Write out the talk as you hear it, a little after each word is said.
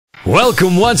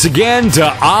Welcome once again to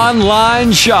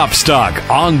Online Shop Stock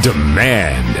on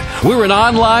Demand. We're an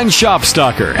online shop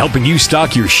stocker helping you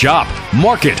stock your shop,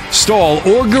 market, stall,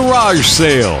 or garage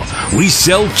sale. We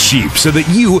sell cheap so that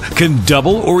you can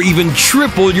double or even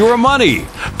triple your money.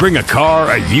 Bring a car,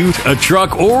 a ute, a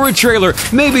truck, or a trailer,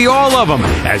 maybe all of them,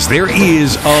 as there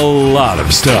is a lot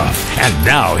of stuff. And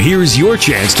now here's your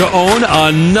chance to own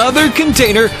another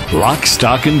container, lock,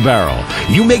 stock, and barrel.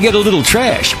 You may get a little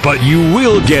trash, but you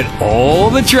will get all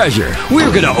the treasure. We're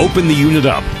going to open the unit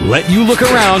up, let you look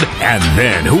around, and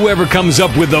then whoever comes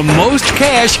up with the most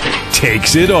cash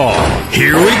takes it all.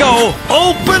 Here we go.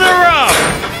 Open her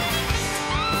up.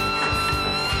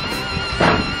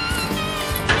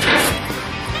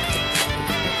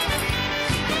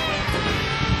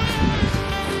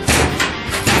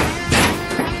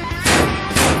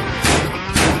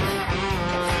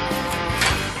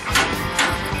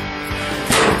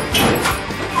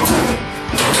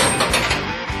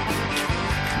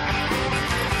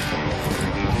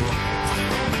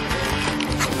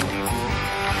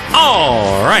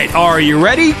 All right, are you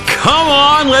ready? Come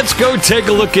on, let's go take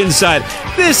a look inside.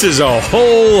 This is a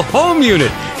whole home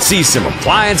unit. See some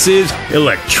appliances,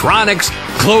 electronics,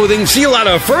 clothing. See a lot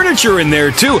of furniture in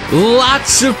there too.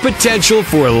 Lots of potential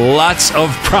for lots of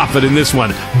profit in this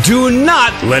one. Do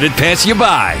not let it pass you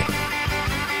by.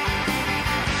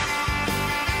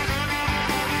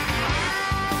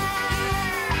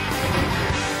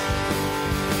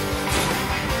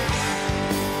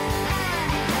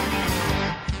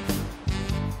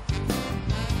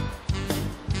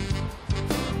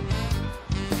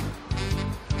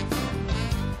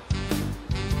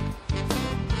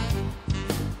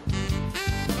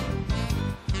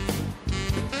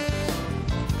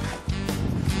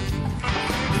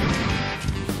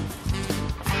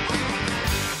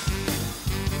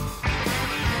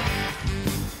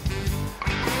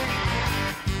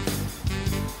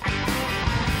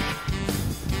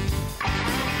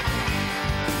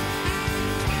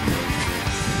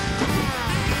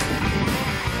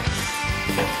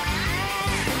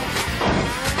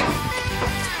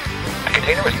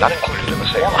 Container is not included in the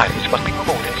sale. All items must be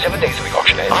removed in 7 days of the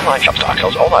auction. Online Shop Stock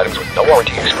sells all items with no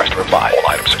warranty expressed or implied. All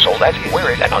items are sold as is,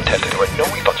 whereas and untested. There are no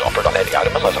refunds offered on any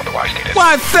item unless otherwise stated.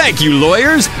 Why, thank you,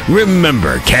 lawyers.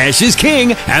 Remember, cash is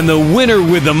king, and the winner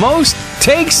with the most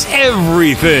takes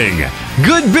everything.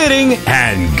 Good bidding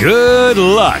and good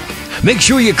luck. Make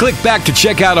sure you click back to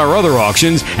check out our other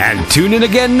auctions and tune in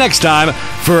again next time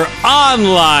for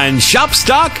Online Shop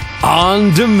Stock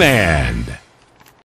on Demand.